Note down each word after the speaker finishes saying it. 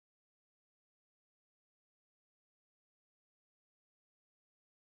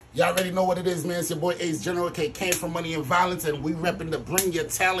Y'all already know what it is, man. It's your boy Ace General K. Came from Money and Violence, and we repping the Bring Your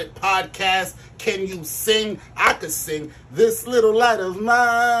Talent podcast. Can you sing? I could sing. This little light of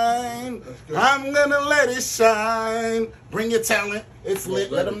mine, I'm gonna let it shine. Bring your talent. It's lit.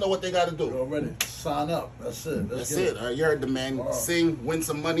 Let them know what they got to do. Already. Sign up. That's it. That's it. All right, you heard the man. Right. Sing, win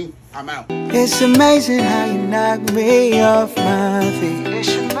some money. I'm out. It's amazing how you knock me off my feet.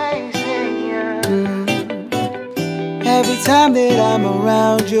 It's amazing, yeah. Every time that I'm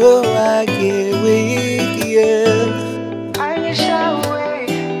around you, I get weak, yeah. I get so weak.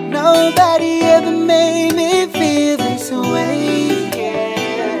 Nobody ever made me feel this way, yeah.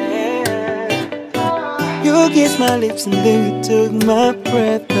 You kissed my lips and then you took my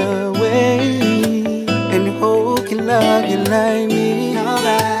breath away. And who can love you like me?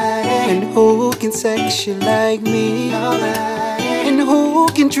 Nobody. And who can sex you like me? Nobody. And who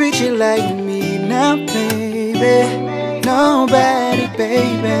can treat you like me? Now, baby. Nobody,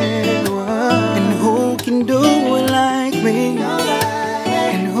 baby. And who can do it like me?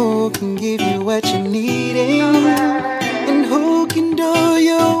 And who can give you what you're needing? And who can do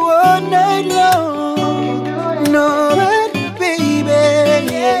you all night long? Nobody, baby,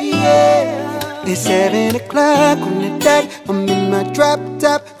 yeah, yeah. It's 7 o'clock on the dot. I'm in my drop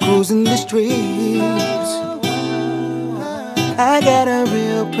top, cruising the streets. I got a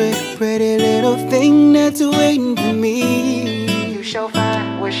real pretty little thing that's waiting for me. You so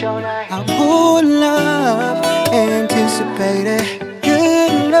fine, we're so nice. I'll pull up, anticipated.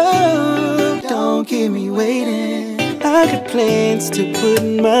 Good love, don't keep me waiting. I got plans to put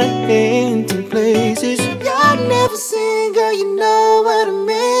my hands in places y'all never seen, girl, you know what I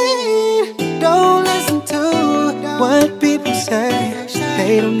mean. Don't listen to what people say.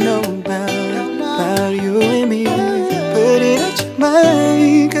 They don't know about you and me. Put it out your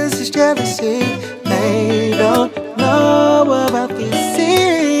mind, cause it's jealousy. They don't know about this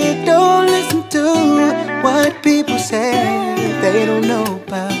shit. Don't listen to what people say. They don't know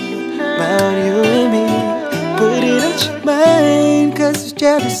about you and me. Put it out your mind, cause it's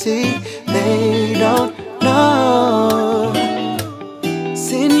jealousy. They don't know.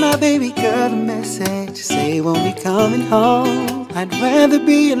 Send my baby girl a message, say you won't be coming home. I'd rather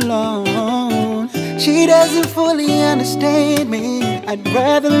be alone. She doesn't fully understand me. I'd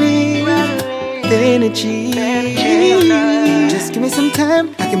rather leave than a cheat. Just give me some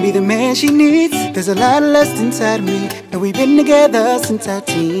time, I can be the man she needs. There's a lot of lust inside of me, and we've been together since our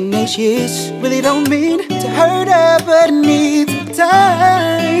teenage years. Really don't mean to hurt her, but I need some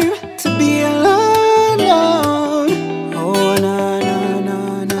time to be alone. Oh, na na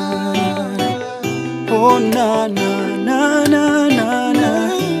na na. Oh, na na na na na na.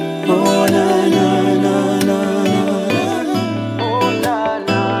 Oh, na na.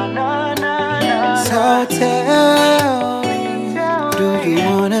 So tell me, do you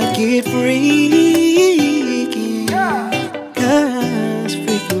wanna get freaky? Cause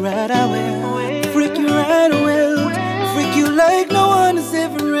freak you right I will. Freak you right I will. Freak you like no one has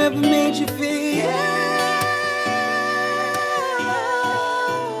ever made you feel.